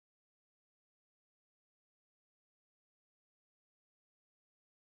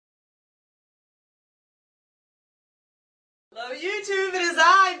Hello YouTube, it is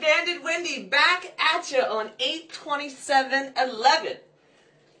I, Banded Wendy, back at you on 8/27/11.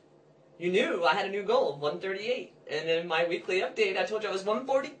 You knew I had a new goal of 138, and in my weekly update I told you I was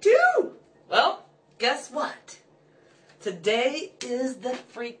 142. Well, guess what? Today is the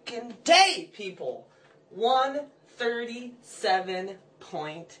freaking day, people.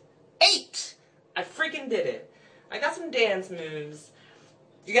 137.8. I freaking did it. I got some dance moves.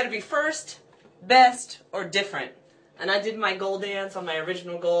 You gotta be first, best, or different. And I did my goal dance on my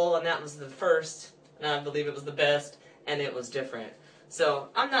original goal, and that was the first, and I believe it was the best, and it was different. So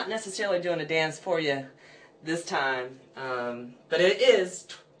I'm not necessarily doing a dance for you this time, but it is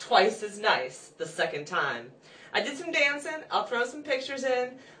twice as nice the second time. I did some dancing. I'll throw some pictures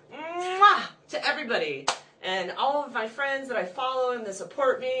in. Mwah! To everybody. And all of my friends that I follow and that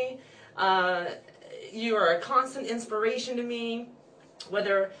support me. You are a constant inspiration to me,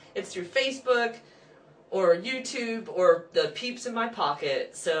 whether it's through Facebook or YouTube or the peeps in my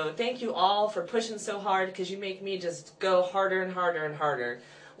pocket. So thank you all for pushing so hard, because you make me just go harder and harder and harder.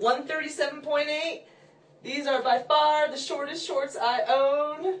 137.8. These are by far the shortest shorts I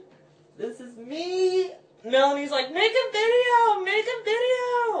own. This is me. Melanie's like, make a video, make a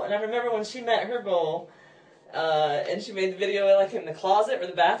video. And I remember when she met her goal, and she made the video like in the closet or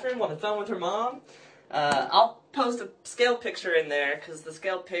the bathroom on the phone with her mom. I'll post a scale picture in there, because the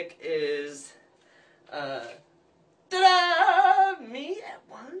scale pic is ta-da! Me at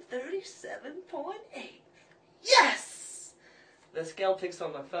 137.8. Yes! The scale pic's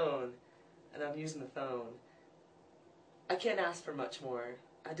on my phone, and I'm using the phone. I can't ask for much more.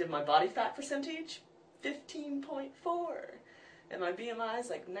 I did my body fat percentage, 15.4. And my BMI is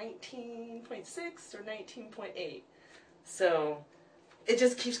like 19.6 or 19.8. So it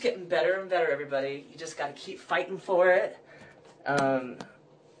just keeps getting better and better, everybody. You just gotta keep fighting for it.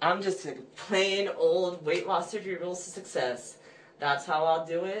 I'm just a plain old weight loss surgery rules to success. That's how I'll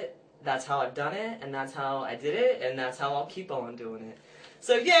do it. That's how I've done it, and that's how I did it, and that's how I'll keep on doing it.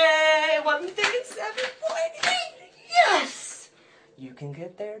 So yay, 137.8. Yes! You can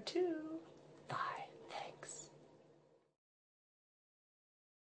get there too.